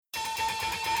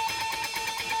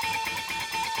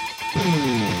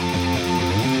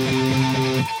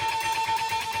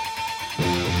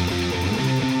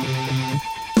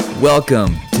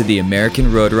Welcome to the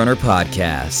American Roadrunner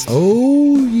Podcast.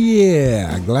 Oh,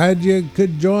 yeah. Glad you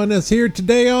could join us here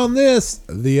today on this,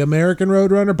 the American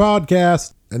Roadrunner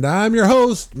Podcast. And I'm your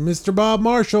host, Mr. Bob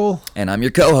Marshall. And I'm your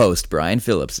co-host, Brian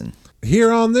Phillipson.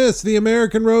 Here on this, the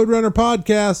American Roadrunner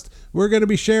Podcast, we're going to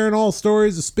be sharing all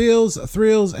stories of spills,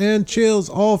 thrills, and chills,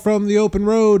 all from the open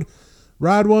road.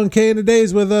 Ride 1K in a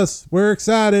days with us. We're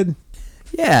excited.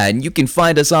 Yeah, and you can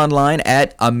find us online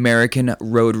at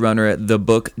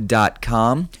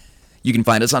AmericanRoadrunnerthebook.com. You can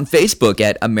find us on Facebook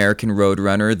at American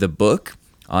Roadrunner The Book.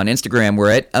 On Instagram,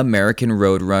 we're at American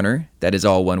Roadrunner. That is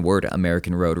all one word,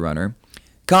 American Roadrunner.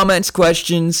 Comments,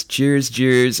 questions, cheers,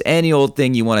 jeers, any old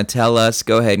thing you want to tell us,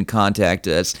 go ahead and contact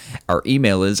us. Our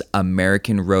email is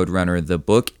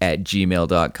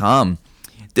AmericanRoadrunnerthebook@gmail.com.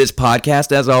 This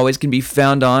podcast, as always, can be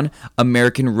found on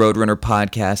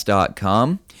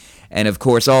AmericanRoadrunnerPodcast.com. And of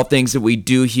course, all things that we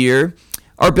do here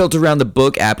are built around the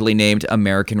book aptly named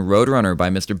American Roadrunner by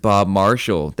Mr. Bob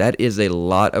Marshall. That is a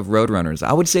lot of Roadrunners.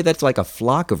 I would say that's like a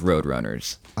flock of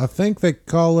Roadrunners. I think they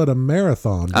call it a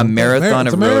marathon. A marathon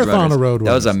of Roadrunners.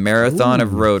 That was a marathon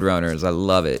of Ooh. Roadrunners. I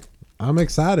love it. I'm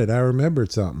excited. I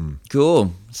remembered something.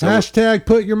 Cool. So, Hashtag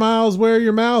put your miles where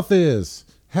your mouth is.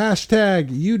 Hashtag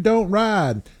you don't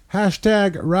ride.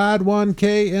 Hashtag ride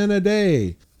 1K in a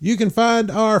day. You can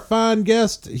find our fine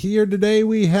guest here today.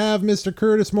 We have Mr.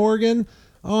 Curtis Morgan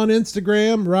on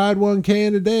Instagram, Ride 1K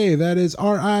in a day. That is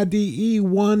RIDE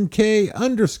 1K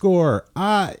 _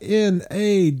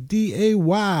 INADAY.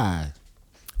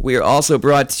 we are also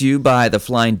brought to you by the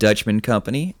Flying Dutchman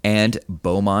Company and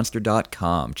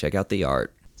Bowmonster.com. Check out the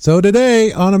art. So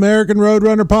today on American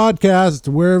Roadrunner Podcast,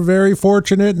 we're very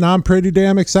fortunate and I'm pretty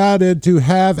damn excited to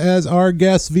have as our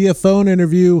guest via phone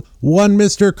interview one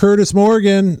Mr. Curtis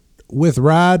Morgan with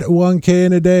Ride 1K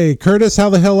in a day. Curtis,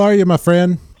 how the hell are you, my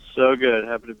friend? So good.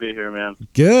 Happy to be here, man.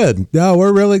 Good. No,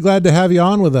 we're really glad to have you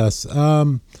on with us.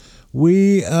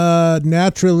 We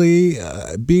naturally,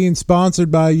 being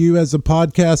sponsored by you as a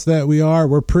podcast that we are,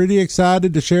 we're pretty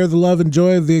excited to share the love and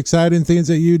joy of the exciting things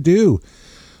that you do.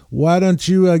 Why don't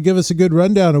you give us a good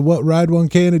rundown of what Ride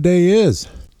 1K in a day is?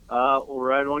 Well,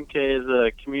 Ride 1K is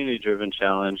a community-driven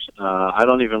challenge. I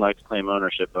don't even like to claim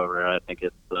ownership over it. I think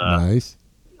it's Nice.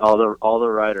 all the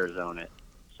riders own it.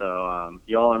 So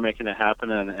y'all are making it happen,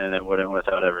 and it wouldn't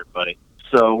without everybody.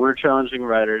 So we're challenging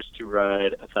riders to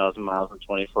ride 1,000 miles in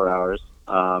 24 hours.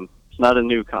 It's not a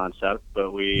new concept,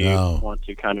 but we want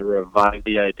to kind of revive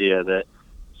the idea that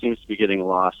seems to be getting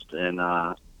lost in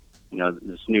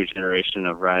this new generation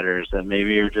of riders that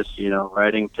maybe are just,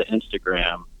 riding to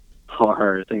Instagram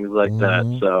or things like that.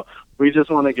 So we just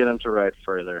want to get them to ride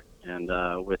further. And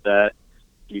with that,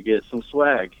 you get some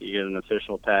swag. You get an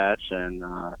official patch, and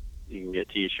you can get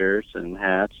T-shirts and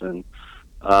hats and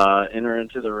enter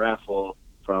into the raffle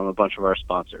from a bunch of our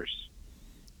sponsors.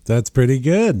 That's pretty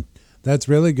good. That's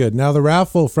really good. Now, the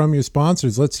raffle from your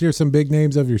sponsors, let's hear some big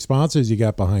names of your sponsors you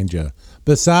got behind you,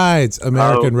 besides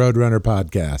American Roadrunner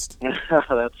Podcast.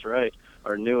 That's right.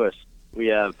 Our newest. We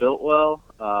have Builtwell,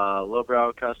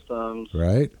 Lowbrow Customs,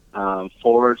 Right.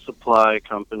 Forward Supply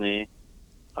Company,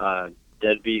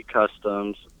 Deadbeat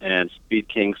Customs, and Speed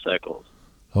King Cycles.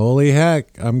 Holy heck.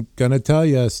 I'm going to tell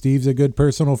you, Steve's a good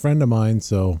personal friend of mine,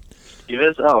 so. Steve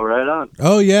is? Oh, right on.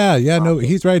 Oh, yeah. Yeah, no,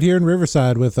 he's right here in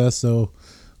Riverside with us, so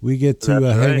we get to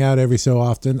hang out every so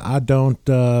often. I don't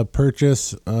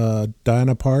purchase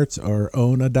Dyna parts or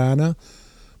own a Dyna,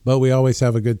 but we always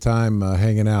have a good time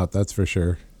hanging out, that's for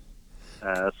sure.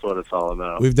 That's what it's all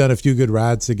about. We've done a few good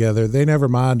rides together. They never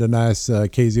mind a nice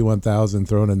KZ1000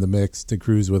 thrown in the mix to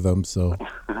cruise with them, so.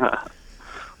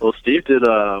 Well, Steve did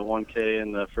 1K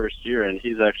in the first year, and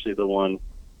he's actually the one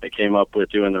that came up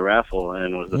with doing the raffle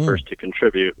and was the first to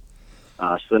contribute.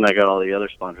 So then I got all the other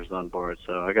sponsors on board,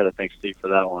 so I got to thank Steve for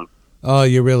that one. Oh,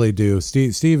 you really do.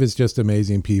 Steve is just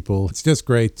amazing people. It's just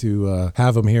great to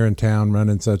have him here in town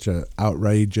running such a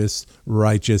outrageous,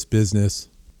 righteous business.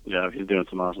 Yeah, he's doing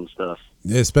some awesome stuff.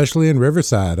 Especially in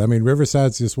Riverside. I mean,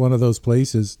 Riverside's just one of those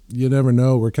places. You never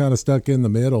know. We're kind of stuck in the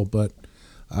middle, but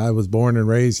I was born and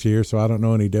raised here, so I don't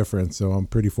know any difference. So I'm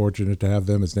pretty fortunate to have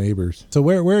them as neighbors. So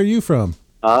where are you from?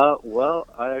 Well,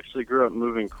 I actually grew up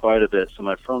moving quite a bit, so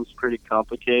my phone's pretty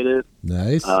complicated.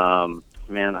 Nice.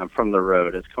 Man, I'm from the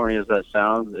road. As corny as that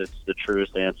sounds, it's the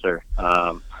truest answer.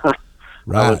 Right.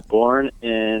 I was born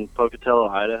in Pocatello,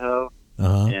 Idaho,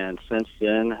 Uh-huh. and since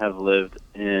then have lived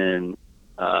in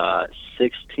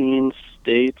 16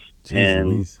 states Jeez and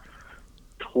Louise.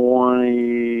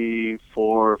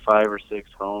 24, 5 or 6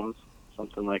 homes,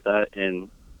 something like that, in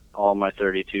all my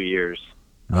 32 years.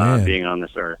 Man. being on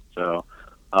this earth. So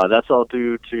that's all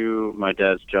due to my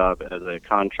dad's job as a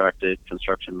contracted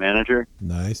construction manager.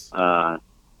 Nice.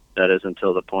 That is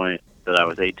until the point that I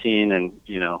was 18 and,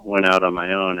 went out on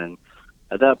my own. And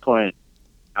at that point,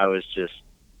 I was just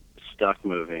stuck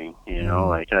moving,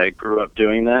 like I grew up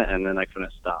doing that and then I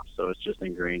couldn't stop. So it's just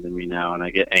ingrained in me now. And I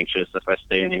get anxious if I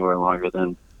stay anywhere longer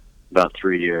than about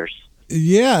 3 years.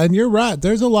 Yeah, and you're right.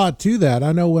 There's a lot to that.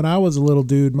 I know when I was a little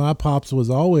dude, my pops was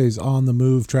always on the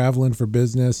move, traveling for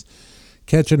business,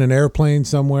 catching an airplane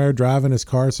somewhere, driving his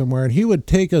car somewhere, and he would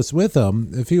take us with him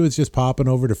if he was just popping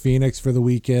over to Phoenix for the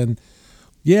weekend.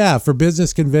 Yeah, for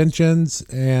business conventions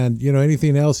and,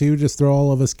 anything else, he would just throw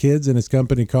all of us kids in his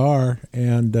company car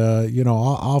and,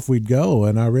 off we'd go.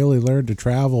 And I really learned to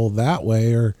travel that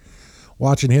way, or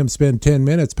watching him spend 10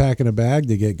 minutes packing a bag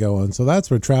to get going. So that's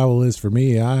what travel is for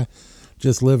me. I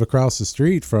just live across the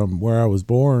street from where I was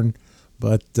born,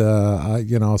 but,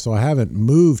 so I haven't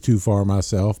moved too far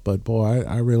myself, but boy,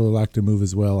 I really like to move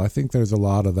as well. I think there's a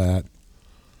lot of that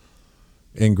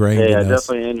ingrained in I us.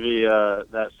 definitely envy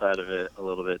that side of it a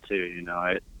little bit too.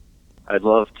 I'd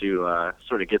love to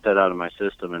sort of get that out of my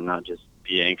system and not just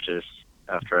be anxious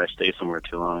after I stay somewhere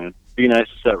too long. It'd be nice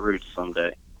to set roots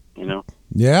someday,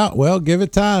 Yeah, well, give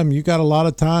it time. You got a lot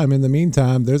of time. In the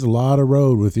meantime, there's a lot of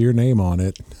road with your name on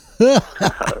it.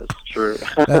 That's true.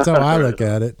 That's how I look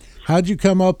at it. How'd you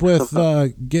come up with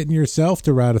getting yourself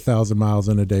to ride 1,000 miles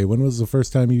in a day? When was the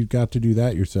first time you got to do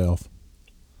that yourself?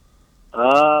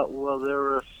 Well, there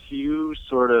were a few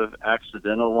sort of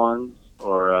accidental ones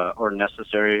or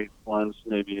necessary ones,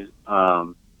 maybe,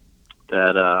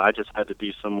 that I just had to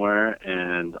be somewhere,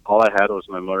 and all I had was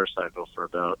my motorcycle for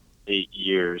about 8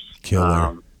 years.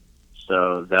 Killer.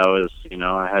 So that was,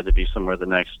 I had to be somewhere the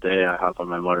next day. I hopped on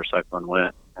my motorcycle and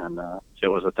went, and if it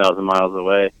was 1,000 miles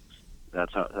away,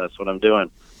 that's what I'm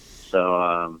doing.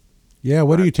 So yeah,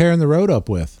 what are you tearing the road up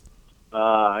with?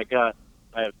 I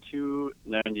have two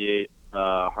 98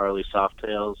 Harley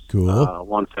Softails. Cool.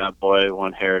 One Fat Boy,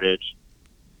 one Heritage.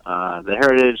 The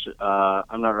Heritage,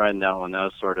 I'm not riding that one. That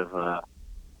was sort of a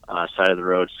side of the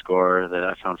road score that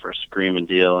I found for a screaming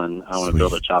deal, and I want to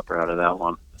build a chopper out of that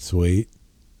one. Sweet.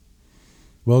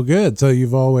 Well, good. So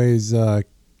you've always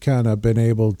kind of been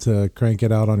able to crank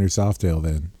it out on your Softail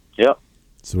then. Yep.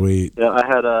 Sweet. Yeah, I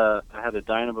had a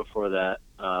Dyna before that,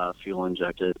 fuel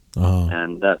injected,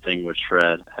 and that thing would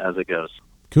shred as it goes.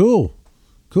 Cool.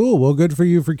 Well, good for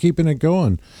you for keeping it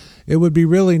going. It would be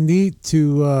really neat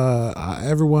to,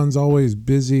 everyone's always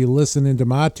busy listening to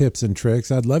my tips and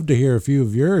tricks. I'd love to hear a few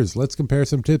of yours. Let's compare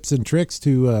some tips and tricks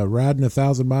to riding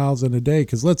 1,000 miles in a day.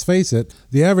 Because let's face it,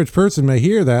 the average person may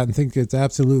hear that and think it's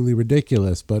absolutely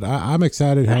ridiculous. But I'm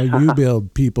excited how you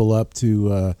build people up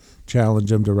to challenge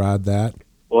them to ride that.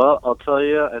 Well, I'll tell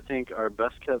you, I think our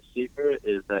best kept secret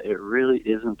is that it really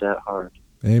isn't that hard.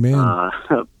 Amen.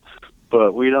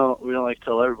 But we don't like to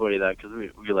tell everybody that because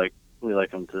we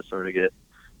like them to sort of get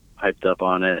hyped up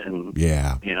on it, and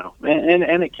yeah,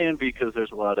 and it can be because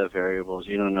there's a lot of variables.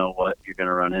 You don't know what you're going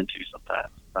to run into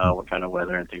sometimes, what kind of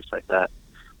weather and things like that.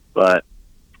 But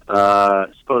I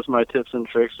suppose my tips and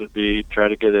tricks would be try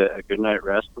to get a good night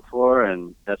rest before,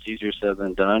 and that's easier said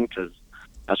than done because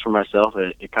as for myself,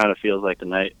 it kind of feels like the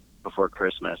night before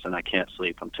Christmas, and I can't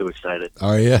sleep. I'm too excited.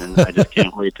 Oh yeah, and I just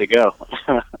can't wait to go.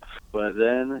 But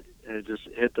then just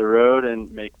hit the road and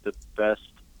make the best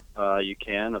you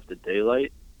can of the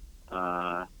daylight.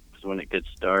 Because when it gets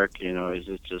dark,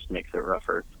 it just makes it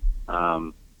rougher.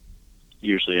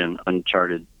 Usually in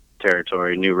uncharted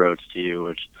territory, new roads to you,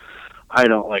 which I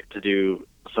don't like to do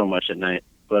so much at night.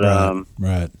 But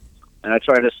right. And I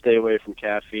try to stay away from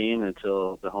caffeine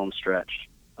until the home stretch.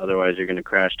 Otherwise, you're going to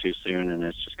crash too soon, and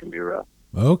it's just going to be rough.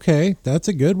 Okay, that's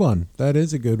a good one. That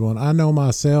is a good one. I know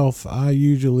myself, I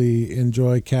usually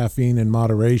enjoy caffeine in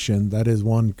moderation. That is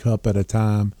 1 cup at a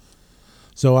time.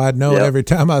 So I know every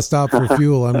time I stop for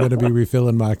fuel, I'm going to be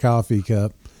refilling my coffee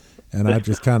cup, and I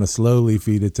just kind of slowly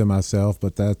feed it to myself.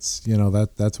 But that's,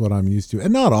 that's what I'm used to.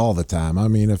 And not all the time. I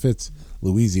mean, if it's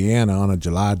Louisiana on a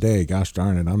July day, gosh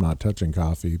darn it, I'm not touching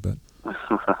coffee, but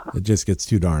it just gets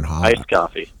too darn hot. Iced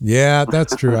coffee. Yeah,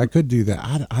 that's true. I could do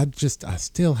that. I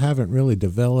still haven't really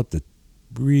developed a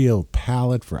real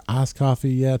palate for iced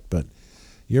coffee yet, but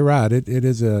you're right. It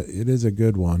is a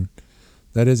good one.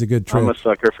 That is a good trick. I'm a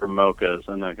sucker for mochas.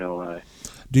 I'm not gonna lie.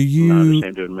 I'm not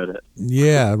ashamed to admit it.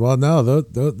 Yeah, well, no,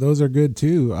 those are good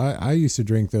too. I used to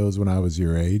drink those when I was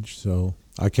your age, so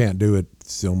I can't do it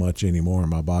so much anymore.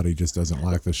 My body just doesn't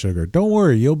like the sugar. Don't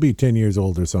worry, you'll be 10 years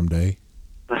older someday.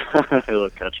 It'll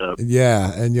catch up.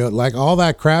 Yeah, and you like all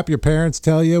that crap your parents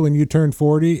tell you when you turn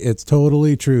 40, it's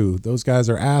totally true. Those guys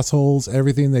are assholes.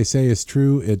 Everything they say is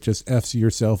true. It just F's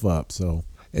yourself up. So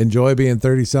enjoy being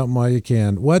 30 something while you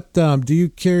can. What do you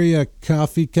carry a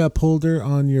coffee cup holder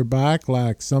on your bike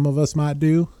like some of us might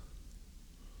do?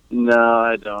 No,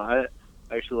 I don't. I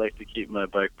actually like to keep my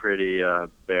bike pretty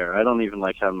bare. I don't even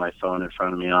like having my phone in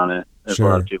front of me on it. There's a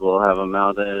lot of people have them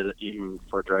mounted, even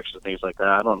for directions, things like that.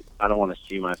 I don't want to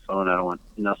see my phone. I don't want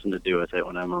nothing to do with it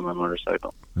when I'm on my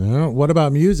motorcycle. What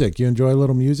about music? You enjoy a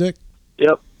little music?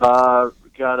 Yep.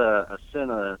 Got a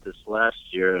Sena this last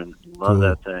year and love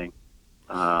that thing.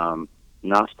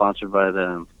 Not sponsored by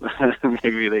them.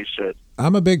 Maybe they should.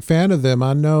 I'm a big fan of them.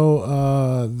 I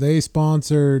know they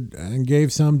sponsored and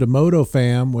gave some to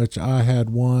MotoFam, which I had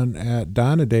one at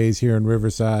Dyna Days here in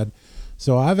Riverside.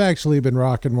 So I've actually been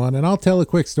rocking one, and I'll tell a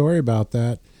quick story about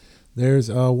that. There's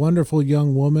a wonderful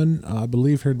young woman, I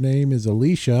believe her name is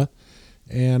Alicia,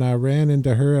 and I ran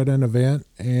into her at an event,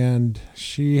 and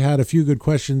she had a few good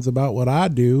questions about what I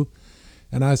do.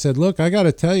 And I said, look, I got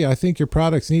to tell you, I think your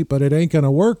product's neat, but it ain't going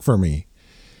to work for me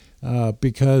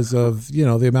because of,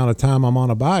 the amount of time I'm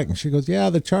on a bike. And she goes, yeah,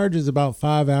 the charge is about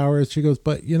 5 hours. She goes,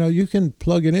 but, you can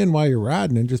plug it in while you're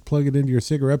riding and just plug it into your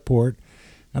cigarette port.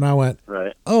 And I went,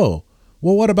 right. Oh,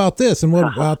 well, what about this? And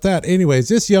what about that? Anyways,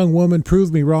 this young woman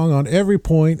proved me wrong on every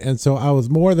point. And so I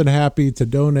was more than happy to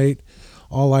donate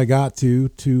all I got to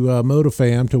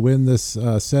MotoFam to win this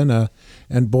Sena.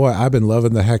 And boy, I've been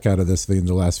loving the heck out of this thing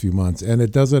the last few months. And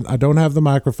I don't have the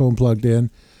microphone plugged in.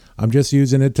 I'm just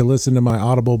using it to listen to my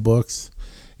Audible books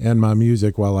and my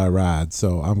music while I ride.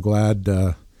 So I'm glad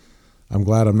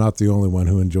I'm not the only one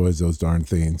who enjoys those darn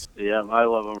things. Yeah, I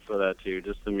love them for that too.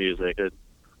 Just the music.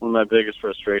 One of my biggest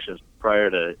frustrations prior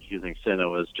to using Sena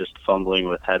was just fumbling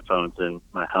with headphones in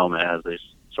my helmet as they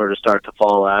sort of start to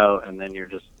fall out, and then you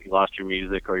lost your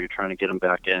music, or you're trying to get them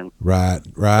back in. Right.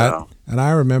 So. And I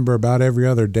remember about every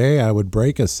other day I would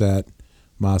break a set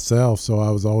myself, so I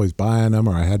was always buying them,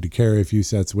 or I had to carry a few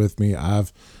sets with me.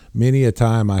 Many a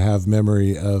time I have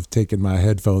memory of taking my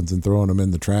headphones and throwing them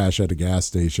in the trash at a gas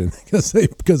station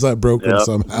because I broke them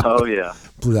somehow. Oh, yeah.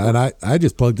 And I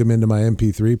just plugged them into my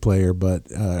MP3 player. But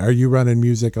are you running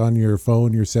music on your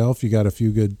phone yourself? You got a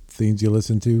few good things you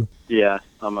listen to? Yeah,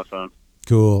 on my phone.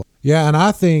 Cool. Yeah, and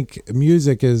I think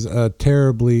music is a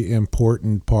terribly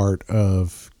important part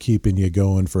of keeping you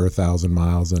going for 1,000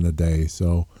 miles in a day.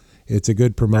 So it's a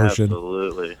good promotion.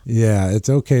 Absolutely. Yeah, it's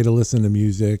okay to listen to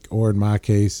music, or in my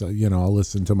case, I'll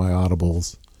listen to my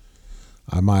Audibles.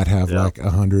 I might have like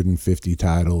 150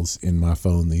 titles in my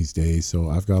phone these days, so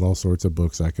I've got all sorts of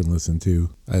books I can listen to.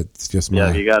 It's just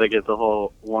you got to get the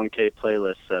whole 1K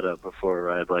playlist set up before a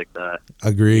ride like that.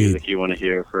 Agreed. Music you want to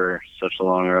hear for such a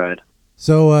long ride.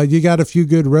 So you got a few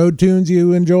good road tunes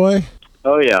you enjoy?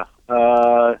 Oh, yeah.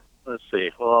 Let's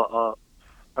see. Well,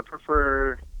 I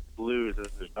prefer blues as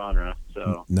a genre,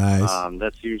 so nice.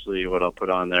 That's usually what I'll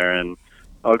put on there, and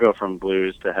I'll go from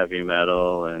blues to heavy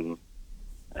metal, and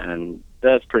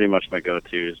that's pretty much my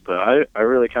go-tos. But I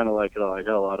really kind of like it all. I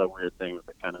got a lot of weird things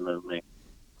that kind of move me.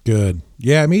 Good.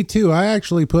 Yeah, me too. I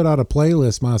actually put out a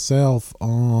playlist myself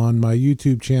on my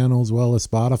YouTube channel as well as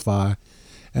Spotify.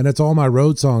 And it's all my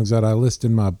road songs that I list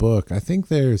in my book. I think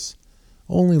there's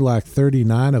only like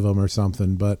 39 of them or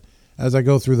something. But as I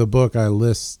go through the book, I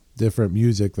list different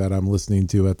music that I'm listening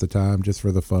to at the time just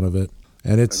for the fun of it.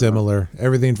 And it's similar.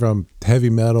 Everything from heavy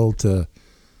metal to,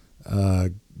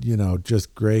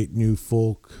 just great new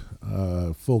folk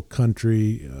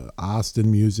country,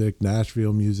 Austin music,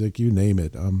 Nashville music, you name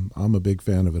it. I'm a big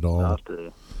fan of it all. I'll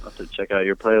have to check out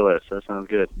your playlist. That sounds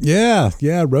good. Yeah,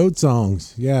 road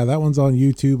songs. Yeah, that one's on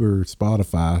YouTube or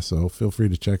Spotify, so feel free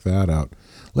to check that out.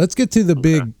 Let's get to the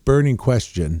big burning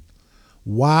question.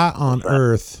 Why on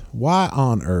earth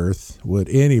would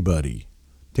anybody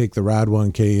take the Ride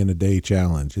 1K in a Day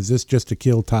challenge? Is this just to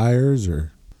kill tires,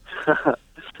 or?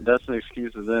 That's an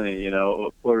excuse as any,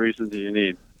 what reason do you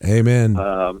need? Amen.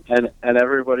 And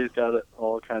everybody's got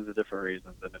all kinds of different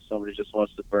reasons. And if somebody just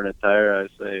wants to burn a tire,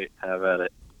 I say have at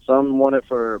it. Some want it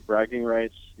for bragging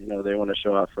rights. They want to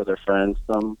show off for their friends.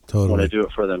 Some want to do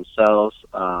it for themselves.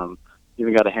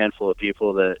 Even got a handful of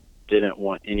people that didn't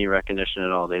want any recognition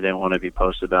at all. They didn't want to be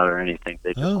posted about or anything.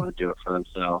 They just want to do it for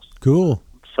themselves. Cool.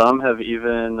 Some have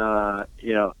even, I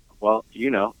know.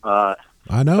 A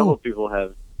couple of people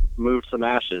have moved some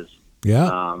ashes.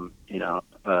 Yeah.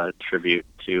 Tribute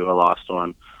to a lost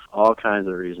one. All kinds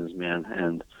of reasons, man.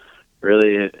 And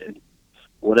really,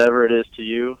 whatever it is to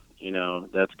you,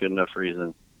 that's good enough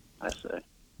reason, I say.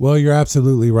 Well, you're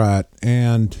absolutely right.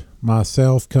 And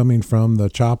myself, coming from the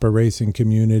chopper racing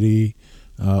community,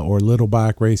 or little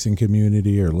bike racing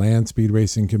community or land speed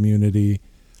racing community.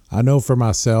 I know for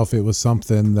myself it was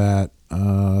something that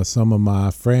some of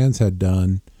my friends had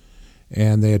done,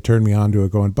 and they had turned me on to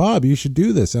it going, Bob, you should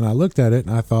do this. And I looked at it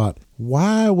and I thought,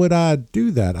 why would I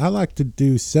do that? I like to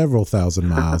do several thousand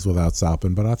miles without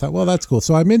stopping. But I thought, well, that's cool.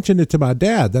 So I mentioned it to my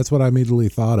dad. That's what I immediately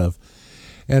thought of.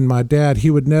 And my dad, he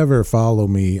would never follow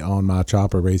me on my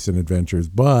chopper racing adventures,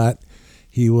 but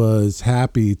he was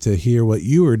happy to hear what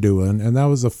you were doing. And that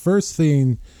was the first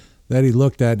thing that he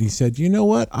looked at. And he said, you know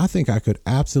what? I think I could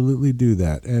absolutely do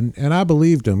that. And I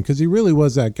believed him, because he really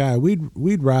was that guy.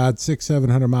 We'd ride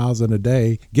 600-700 miles in a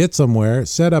day, get somewhere,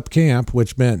 set up camp,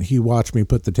 which meant he watched me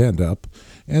put the tent up,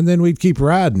 and then we'd keep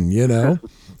riding, you know.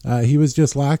 He was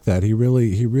just like that. He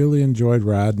really enjoyed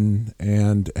riding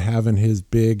and having his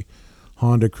big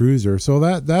Honda Cruiser. So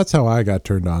that's how I got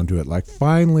turned on to it. Like,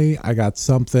 finally I got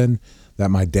something that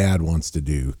my dad wants to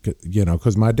do, you know,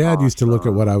 because my dad used to look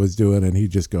at what I was doing and he'd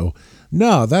just go,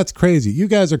 no, that's crazy. You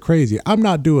guys are crazy. I'm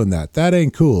not doing that. That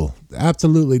ain't cool.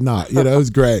 Absolutely not. You know, it was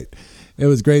great. It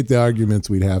was great, the arguments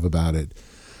we'd have about it.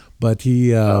 But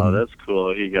he oh, that's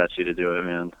cool. He got you to do it,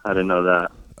 man. I didn't know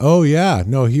that. Oh yeah,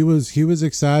 no, he was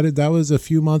excited. That was a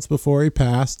few months before he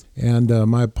passed, and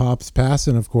my pop's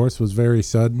passing, of course, was very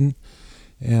sudden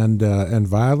and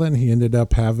violent. He ended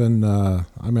up having,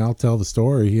 I'll tell the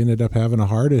story. He ended up having a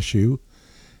heart issue,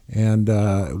 and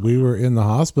we were in the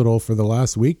hospital for the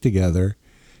last week together,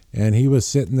 and he was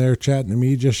sitting there chatting to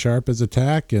me just sharp as a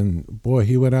tack, and boy,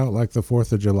 he went out like the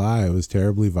 4th of July. It was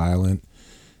terribly violent,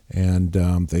 and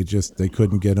they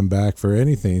couldn't get him back for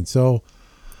anything. So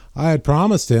I had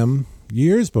promised him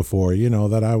years before, you know,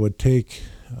 that I would take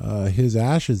his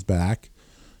ashes back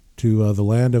to the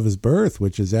land of his birth,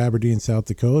 which is Aberdeen, South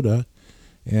Dakota,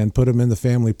 and put him in the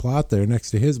family plot there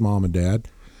next to his mom and dad.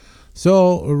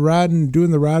 So doing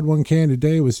the Ride 1K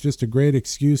today was just a great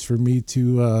excuse for me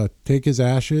to take his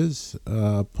ashes,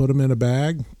 put them in a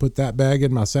bag, put that bag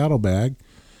in my saddlebag.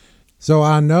 So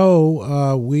I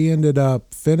know we ended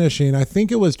up finishing, I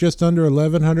think it was just under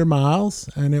 1,100 miles,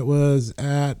 and it was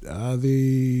at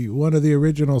one of the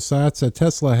original sites that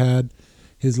Tesla had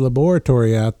his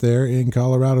laboratory out there in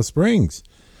Colorado Springs,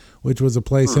 which was a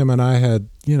place him and I had,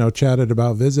 you know, chatted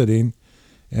about visiting,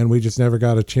 and we just never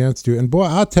got a chance to. And boy,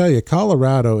 I'll tell you,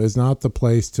 Colorado is not the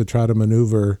place to try to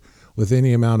maneuver with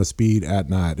any amount of speed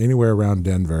at night, anywhere around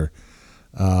Denver.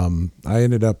 I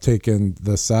ended up taking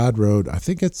the side road. I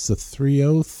think it's the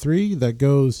 303 that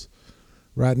goes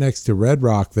right next to Red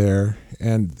Rock there,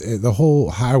 and the whole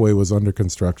highway was under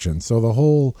construction. So the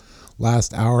whole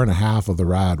last hour and a half of the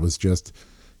ride was just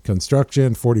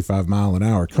construction,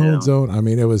 45-mile-an-hour cone zone. I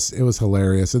mean, it was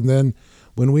hilarious. And then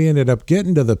when we ended up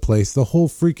getting to the place, the whole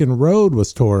freaking road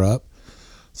was tore up.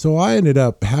 So I ended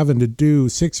up having to do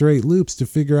 6 or 8 loops to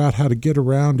figure out how to get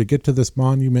around to get to this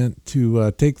monument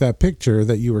to take that picture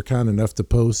that you were kind enough to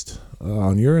post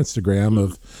on your Instagram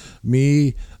of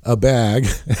me, a bag,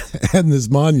 and this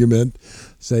monument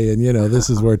saying, you know, this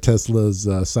is where Tesla's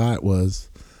site was.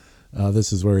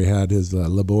 This is where he had his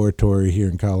laboratory here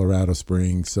in Colorado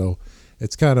Springs. So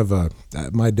it's kind of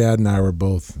my dad and I were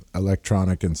both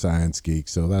electronic and science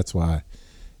geeks, so that's why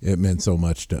it meant so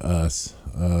much to us.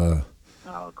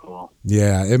 Oh, cool.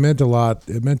 Yeah, it meant a lot.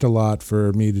 It meant a lot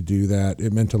for me to do that.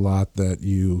 It meant a lot that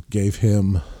you gave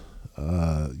him,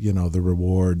 you know, the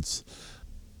rewards.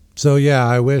 So yeah,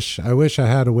 I wish I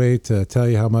had a way to tell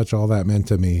you how much all that meant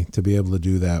to me, to be able to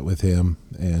do that with him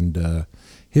and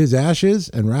his ashes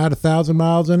and ride 1,000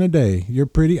 miles in a day. You're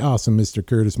pretty awesome, Mr.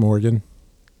 Curtis Morgan.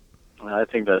 I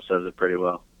think that says it pretty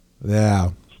well.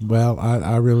 Yeah. Well,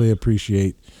 I really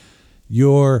appreciate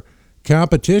your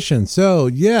competition. So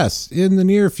yes, in the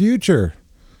near future,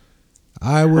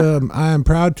 I am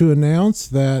proud to announce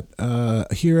that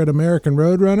here at American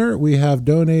Roadrunner, we have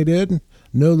donated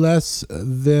no less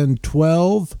than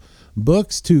 12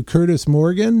 books to Curtis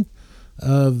Morgan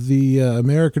of the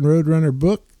American Roadrunner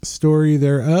book, Story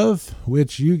Thereof,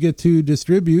 which you get to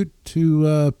distribute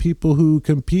to people who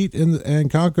compete and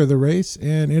conquer the race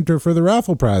and enter for the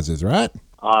raffle prizes, right?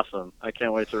 Awesome. I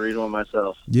can't wait to read one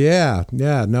myself. Yeah.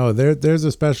 No, there's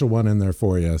a special one in there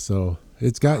for you, so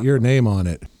it's got your name on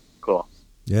it. Cool.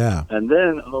 Yeah. And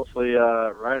then hopefully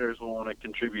writers will want to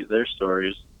contribute their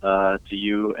stories to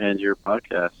you and your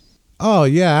podcast. Oh,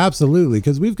 yeah, absolutely,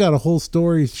 because we've got a whole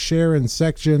story sharing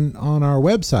section on our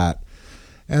website.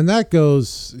 And that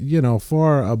goes, you know,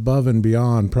 far above and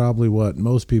beyond probably what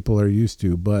most people are used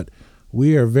to. But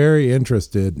we are very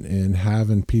interested in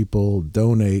having people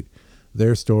donate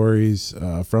their stories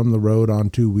from the road on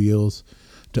 2 wheels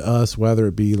to us, whether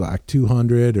it be like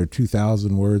 200 or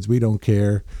 2,000 words. We don't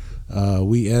care.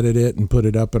 We edit it and put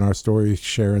it up in our story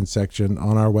sharing section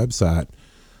on our website.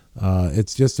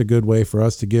 It's just a good way for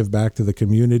us to give back to the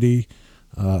community,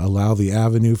 allow the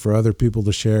avenue for other people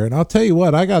to share. And I'll tell you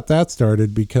what, I got that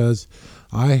started because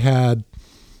I had,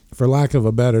 for lack of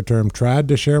a better term, tried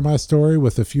to share my story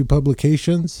with a few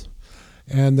publications,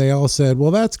 and they all said,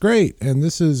 well, that's great, and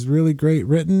this is really great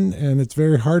written, and it's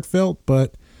very heartfelt,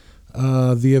 but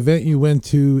the event you went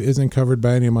to isn't covered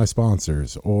by any of my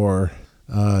sponsors, or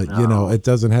it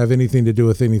doesn't have anything to do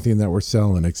with anything that we're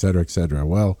selling, et cetera, et cetera.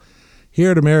 Well,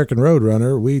 here at American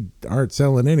Roadrunner, we aren't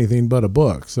selling anything but a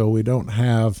book, so we don't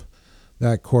have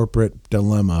that corporate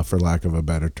dilemma, for lack of a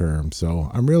better term. So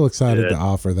I'm real excited to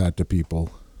offer that to people.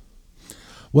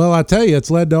 Well, I tell you,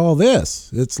 it's led to all this.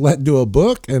 It's led to a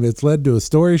book, and it's led to a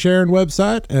story sharing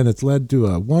website, and it's led to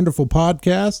a wonderful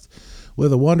podcast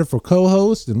with a wonderful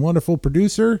co-host and wonderful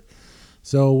producer.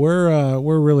 So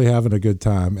we're really having a good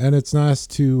time, and it's nice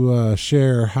to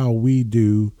share how we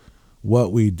do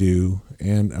what we do.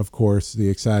 And of course, the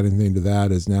exciting thing to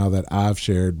that is now that I've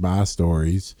shared my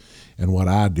stories and what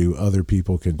I do, other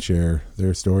people can share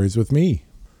their stories with me.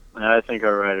 I think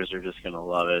our writers are just going to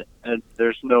love it. And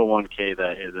there's no 1K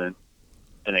that isn't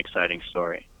an exciting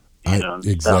story.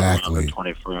 Exactly.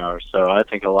 24 hours. So I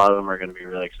think a lot of them are going to be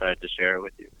really excited to share it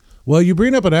with you. Well, you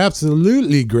bring up an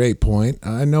absolutely great point.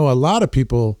 I know a lot of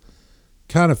people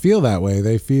kind of feel that way.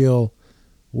 They feel,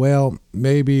 well,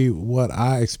 maybe what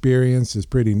I experience is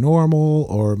pretty normal,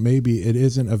 or maybe it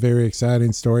isn't a very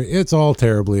exciting story. It's all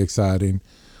terribly exciting.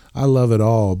 I love it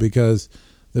all, because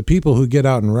the people who get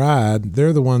out and ride,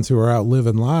 they're the ones who are out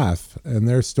living life, and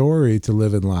their story to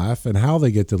live in life and how they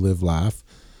get to live life,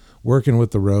 working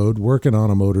with the road, working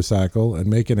on a motorcycle and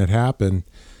making it happen.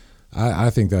 I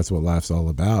think that's what life's all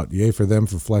about. Yay for them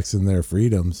for flexing their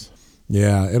freedoms.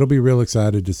 Yeah, it'll be real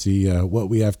excited to see what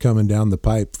we have coming down the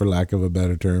pipe, for lack of a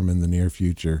better term, in the near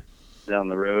future. Down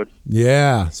the road.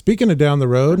 Yeah. Speaking of down the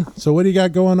road, so what do you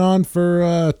got going on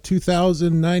for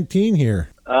 2019 here?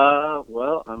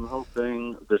 Well, I'm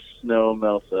hoping the snow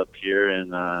melts up here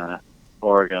in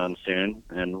Oregon soon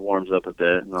and warms up a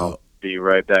bit, and I'll be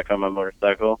right back on my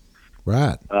motorcycle.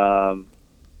 Right.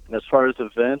 As far as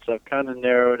events, I've kind of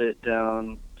narrowed it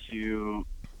down to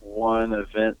one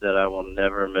event that I will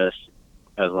never miss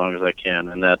as long as I can,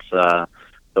 and that's the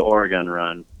Oregon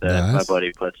run that my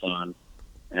buddy puts on.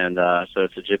 And so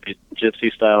it's a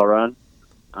gypsy style run,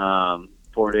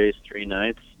 4 days, 3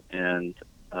 nights, and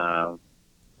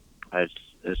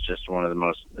it's just one of the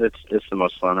most it's the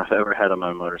most fun I've ever had on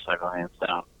my motorcycle, hands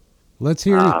down. Let's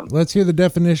hear the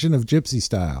definition of gypsy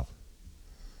style.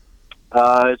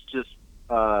 It's just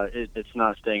it's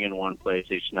not staying in one place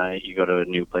each night. You go to a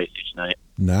new place each night.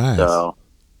 Nice. So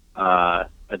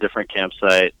a different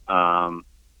campsite.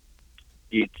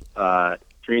 Each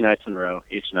 3 nights in a row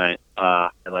each night,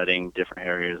 highlighting different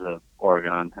areas of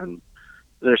Oregon, and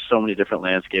there's so many different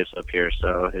landscapes up here,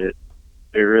 so it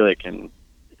really can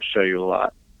show you a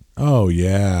lot. Oh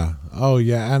yeah,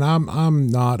 and I'm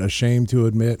not ashamed to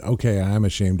admit. Okay, I am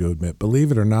ashamed to admit.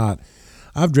 Believe it or not,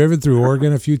 I've driven through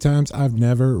Oregon a few times. I've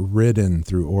never ridden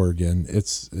through Oregon.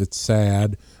 It's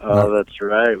sad. Oh, that's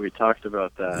right. We talked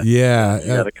about that. Yeah. You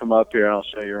got to come up here and I'll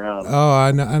show you around. Oh,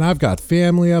 I know. And I've got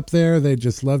family up there. They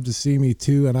just love to see me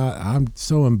too. And I'm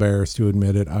so embarrassed to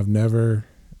admit it. I've never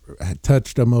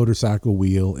touched a motorcycle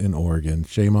wheel in Oregon.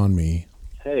 Shame on me.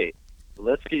 Hey,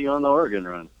 let's get you on the Oregon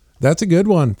run. That's a good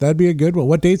one. That'd be a good one.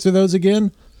 What dates are those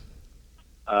again?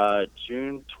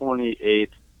 June 28th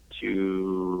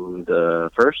to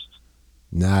the 1st.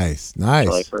 Nice. July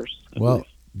 1st. Well,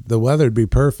 the weather'd be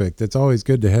perfect. It's always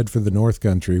good to head for the North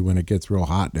Country when it gets real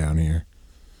hot down here.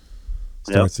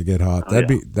 Starts to get hot.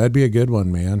 That'd be a good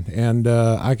one, man. And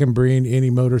I can bring any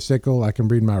motorcycle. I can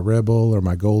bring my Rebel or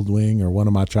my Goldwing or one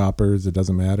of my choppers. It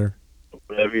doesn't matter.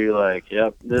 Whatever you like.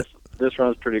 Yep. This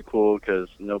run's pretty cool because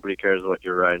nobody cares what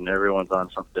you're riding. Everyone's on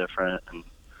something different, and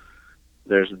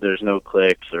there's no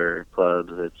cliques or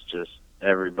clubs. It's just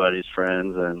everybody's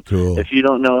friends. And cool. If you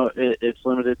don't know, it's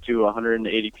limited to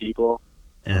 180 people.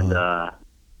 And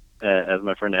as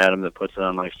my friend Adam that puts it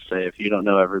on likes to say, if you don't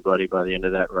know everybody by the end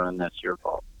of that run, that's your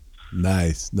fault.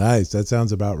 Nice. That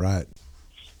sounds about right.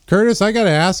 Curtis, I got to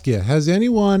ask you, has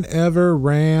anyone ever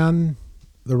ran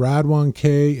the Ride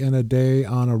 1K in a day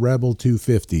on a Rebel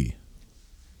 250?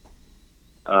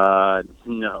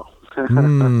 No.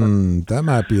 That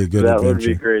might be a good adventure. That would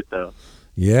be great, though.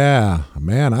 Yeah,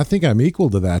 man, I think I'm equal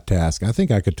to that task. I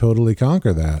think I could totally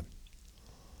conquer that.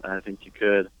 I think you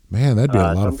could. Man, that'd be a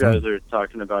lot of fun. Some guys are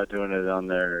talking about doing it on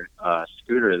their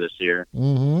scooter this year.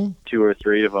 Mm-hmm. 2 or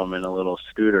 3 of them in a little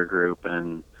scooter group,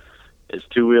 and it's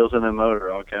 2 wheels and a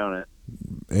motor. I'll count it.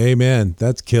 Amen.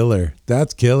 That's killer.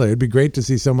 That's killer. It'd be great to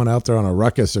see someone out there on a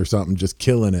ruckus or something just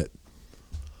killing it.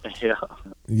 Yeah.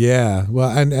 Yeah. Well,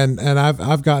 and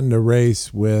I've gotten to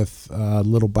race with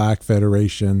Little Black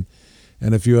Federation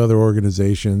and a few other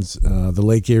organizations. The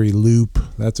Lake Erie Loop,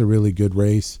 that's a really good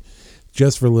race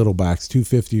just for little blacks,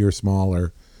 250 or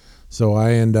smaller. So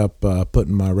I end up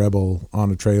putting my Rebel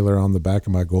on a trailer on the back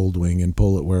of my Goldwing and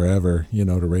pull it wherever,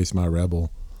 to race my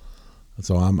Rebel.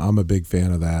 So I'm a big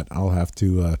fan of that. I'll have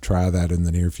to try that in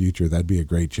the near future. That'd be a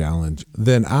great challenge.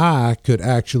 Then I could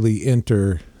actually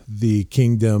enter the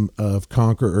Kingdom of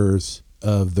Conquerors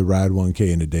of the Ride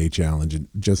 1K in a Day challenge,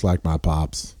 just like my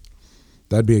pops.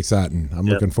 That'd be exciting. I'm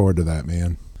looking forward to that,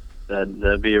 man.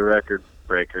 That'd be a record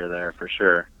breaker there for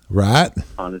sure. Right?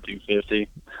 On the 250.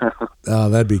 Oh,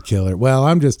 that'd be killer. Well,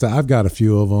 I've got a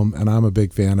few of them, and I'm a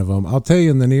big fan of them. I'll tell you,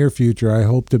 in the near future, I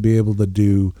hope to be able to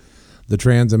do the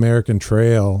Trans-American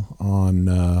Trail on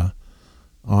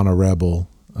a Rebel.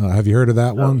 Have you heard of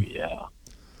that one?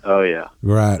 Oh, yeah.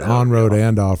 Right, on-road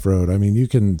and off-road. I mean, you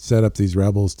can set up these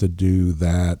Rebels to do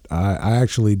that. I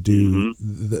actually do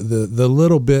the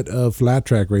little bit of flat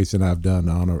track racing I've done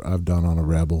on a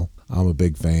Rebel. I'm a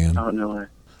big fan. Oh, no way.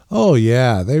 Oh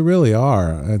yeah, they really are,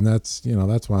 and that's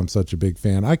why I'm such a big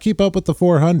fan. I keep up with the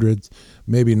 400s,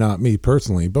 maybe not me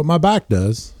personally, but my back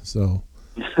does. So,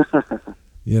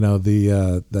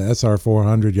 the SR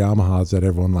 400 Yamahas that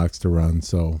everyone likes to run.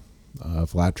 So,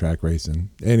 flat track racing.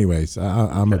 Anyways,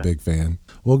 I'm a big fan.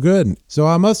 Well, good. So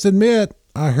I must admit,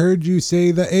 I heard you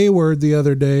say the A word the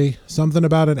other day. Something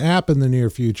about an app in the near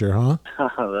future, huh?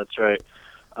 That's right.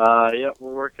 Yeah,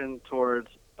 we're working towards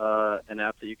an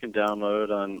app that you can download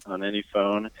on any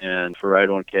phone and for Ride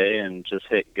 1K and just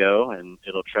hit go and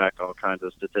it'll track all kinds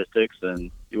of statistics and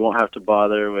you won't have to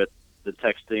bother with the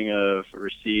texting of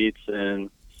receipts and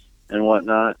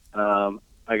whatnot.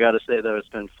 I got to say though, it's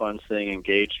been fun staying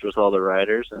engaged with all the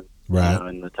riders and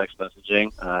in the text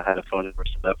messaging. I had a phone number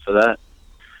set up for that.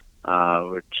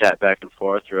 We chat back and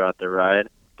forth throughout the ride.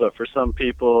 But for some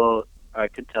people, I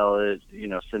could tell it,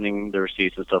 sending the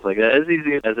receipts and stuff like that, as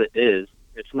easy as it is,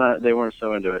 it's not, they weren't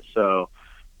so into it. So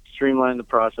streamline the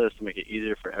process to make it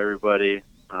easier for everybody.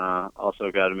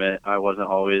 Also got to admit, I wasn't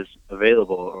always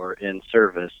available or in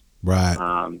service. Right.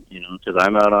 Because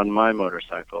I'm out on my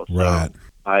motorcycle. So right.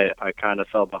 I kind of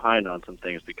fell behind on some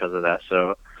things because of that.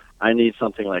 So I need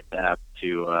something like that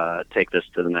to take this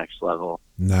to the next level.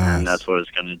 Nice. And that's what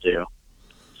it's going to do.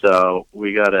 So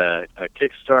we got a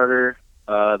Kickstarter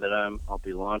that I'll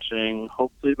be launching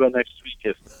hopefully by next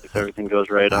week if everything goes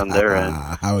right on their end.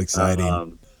 How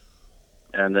exciting.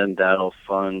 And then that'll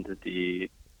fund the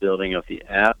building of the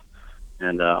app.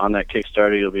 And on that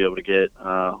Kickstarter, you'll be able to get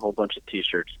a whole bunch of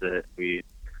T-shirts that we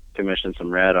commissioned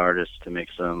some rad artists to make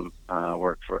some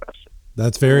work for us.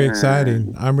 That's very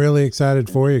exciting. I'm really excited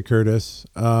for you, Curtis.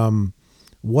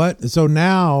 So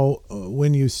now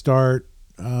when you start,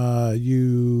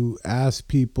 you ask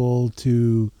people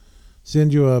to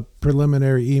send you a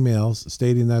preliminary emails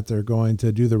stating that they're going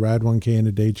to do the Ride 1K in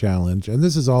a Day challenge. And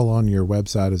this is all on your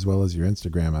website as well as your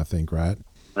Instagram, I think, right?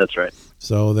 That's right.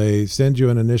 So they send you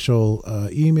an initial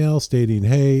email stating,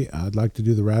 hey, I'd like to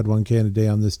do the Ride 1K in a Day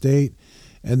on this date.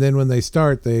 And then when they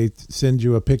start, they send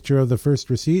you a picture of the first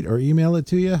receipt or email it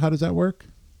to you. How does that work?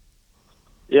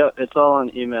 Yeah, it's all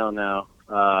on email now.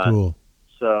 Cool.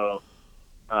 So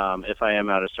if I am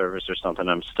out of service or something,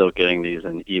 I'm still getting these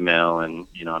in email and,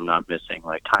 I'm not missing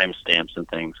like timestamps and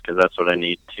things because that's what I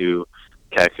need to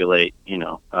calculate,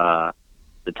 the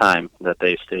time that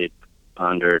they stayed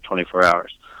under 24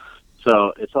 hours.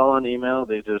 So it's all on email.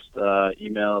 They just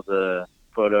email the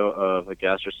photo of a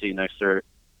gas receipt next to their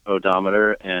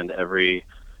odometer and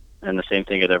the same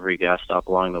thing at every gas stop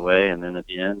along the way, and then at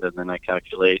the end, and then I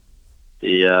calculate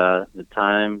the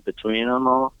time between them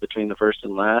all, between the first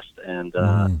and last, and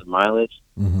the mileage,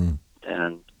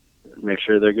 and make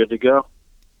sure they're good to go.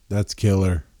 That's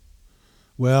killer.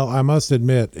 Well, I must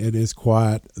admit, it is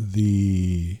quite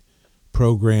the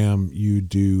program you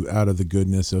do out of the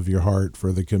goodness of your heart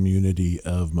for the community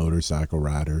of motorcycle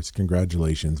riders.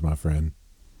 Congratulations, my friend.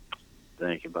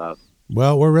 Thank you, Bob.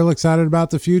 Well, we're real excited about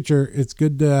the future. It's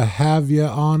good to have you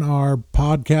on our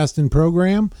podcasting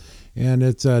program, and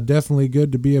it's definitely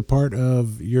good to be a part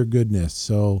of your goodness.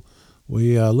 So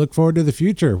we look forward to the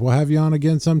future. We'll have you on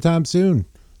again sometime soon.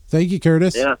 Thank you,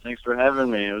 Curtis. Yeah, thanks for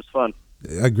having me. It was fun.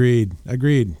 Agreed.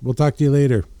 We'll talk to you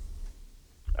later.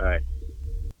 All right.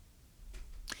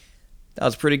 That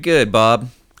was pretty good, Bob.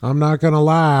 I'm not going to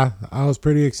lie. I was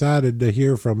pretty excited to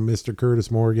hear from Mr.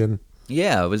 Curtis Morgan.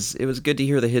 Yeah, it was good to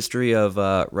hear the history of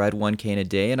Ride 1K in a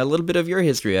Day and a little bit of your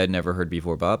history I'd never heard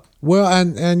before, Bob. Well,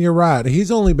 and you're right.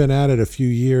 He's only been at it a few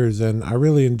years, and I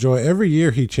really enjoy every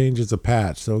year he changes a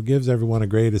patch. So it gives everyone a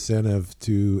great incentive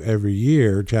to every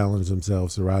year challenge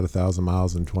themselves to ride 1,000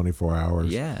 miles in 24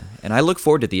 hours. Yeah, and I look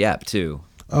forward to the app too.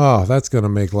 Oh, that's going to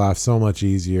make life so much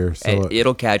easier. So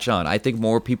It'll catch on. I think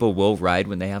more people will ride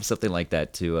when they have something like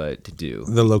that to do.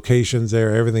 the locations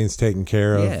there, everything's taken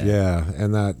care of. Yeah. Yeah.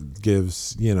 And that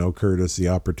gives, Curtis the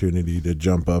opportunity to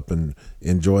jump up and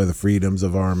enjoy the freedoms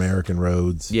of our American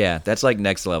roads. Yeah, that's like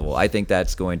next level. I think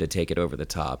that's going to take it over the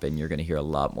top, and you're going to hear a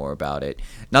lot more about it.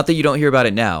 Not that you don't hear about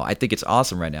it now. I think it's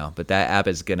awesome right now, but that app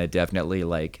is going to definitely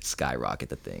like skyrocket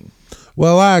the thing.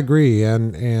 Well, I agree,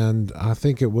 and I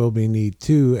think it will be neat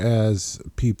too as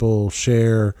people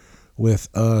share with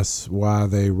us why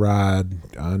they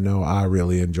ride. I know I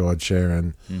really enjoyed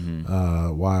sharing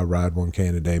why I ride 1K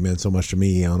in a day. It meant so much to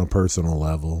me on a personal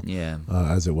level. Yeah.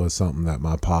 As it was something that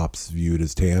my pops viewed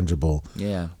as tangible.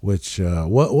 Yeah. Which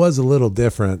what was a little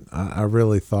different. I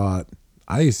really thought.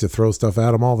 I used to throw stuff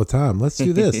at him all the time. Let's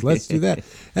do this. Let's do that.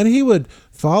 And he would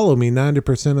follow me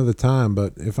 90% of the time.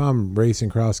 But if I'm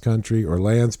racing cross country or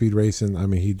land speed racing, I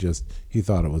mean, he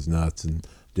thought it was nuts and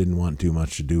didn't want too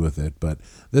much to do with it. But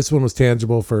this one was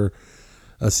tangible for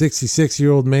a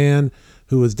 66-year-old man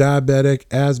who was diabetic,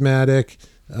 asthmatic,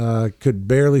 could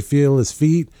barely feel his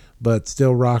feet, but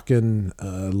still rocking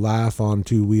Laugh on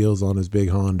two wheels on his big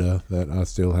Honda that I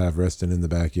still have resting in the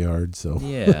backyard. So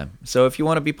Yeah. So if you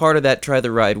want to be part of that Try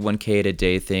the Ride 1K in a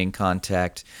Day thing,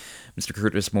 contact Mr.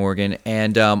 Curtis Morgan.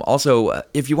 And also,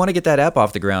 if you want to get that app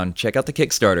off the ground, check out the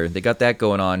Kickstarter. They got that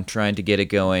going on, trying to get it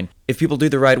going. If people do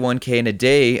the Ride 1K in a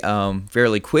Day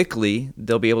fairly quickly,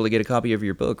 they'll be able to get a copy of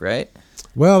your book, right?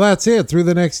 Well, that's it. Through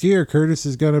the next year, Curtis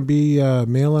is going to be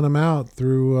mailing them out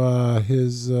through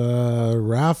his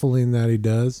raffling that he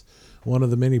does. One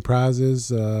of the many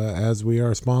prizes, as we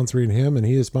are sponsoring him and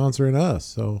he is sponsoring us.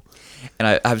 So,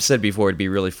 And I've said before, it'd be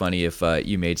really funny if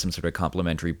you made some sort of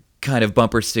complimentary kind of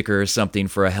bumper sticker or something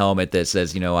for a helmet that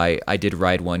says, I did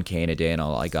ride 1K in a day and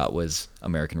all I got was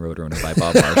American Road Runner by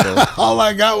Bob Marshall. all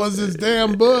I got was this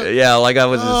damn book. Yeah, all I got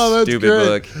was this stupid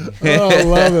book. Oh, I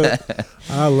love it.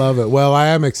 I love it. Well, I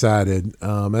am excited.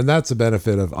 And that's the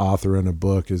benefit of authoring a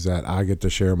book is that I get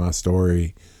to share my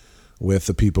story with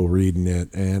the people reading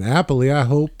it. And happily, I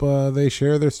hope they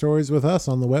share their stories with us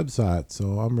on the website.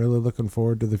 So I'm really looking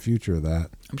forward to the future of that.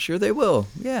 I'm sure they will.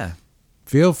 Yeah.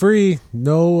 Feel free.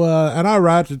 No, and I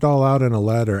write it all out in a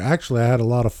letter. Actually, I had a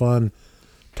lot of fun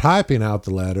typing out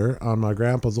the letter on my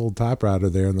grandpa's old typewriter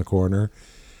there in the corner.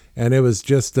 And it was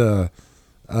just a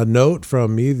note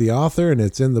from me, the author, and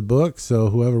it's in the book. So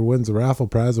whoever wins the raffle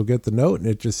prize will get the note. And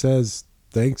it just says,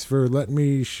 thanks for letting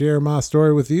me share my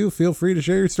story with you. Feel free to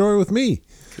share your story with me.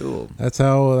 Cool.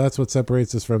 That's what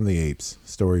separates us from the apes,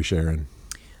 story sharing.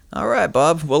 All right,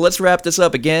 Bob. Well, let's wrap this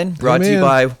up again. Brought to you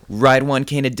by Ride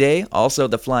 1K in a Day, also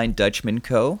the Flying Dutchman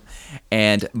Co.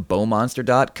 and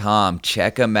Bowmonster.com.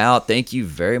 Check them out. Thank you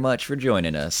very much for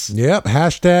joining us. Yep.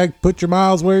 Hashtag put your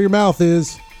miles where your mouth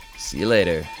is. See you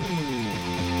later.